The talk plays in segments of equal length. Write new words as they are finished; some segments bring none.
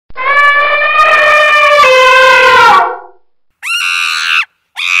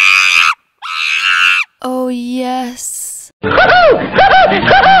yes.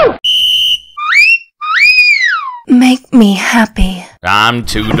 Make me happy. I'm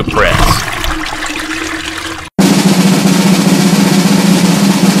too depressed.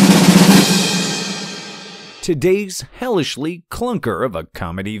 Today's hellishly clunker of a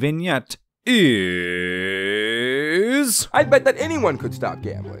comedy vignette is... I bet that anyone could stop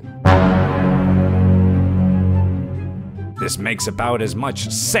gambling. This makes about as much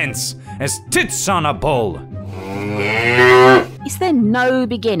sense as tits on a bull. Is there no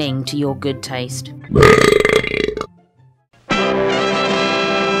beginning to your good taste?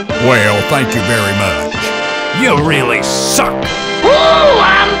 Well, thank you very much. You really suck. Ooh,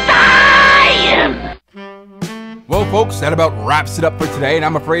 I'm dying! Well, folks, that about wraps it up for today, and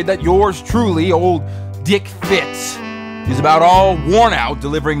I'm afraid that yours truly, old Dick Fitz, is about all worn out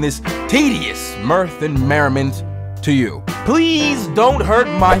delivering this tedious mirth and merriment to you. Please don't hurt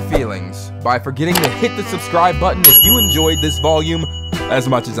my feelings by forgetting to hit the subscribe button if you enjoyed this volume as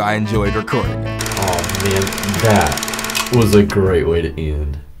much as I enjoyed recording it. Oh man, that was a great way to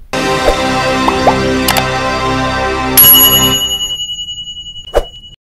end.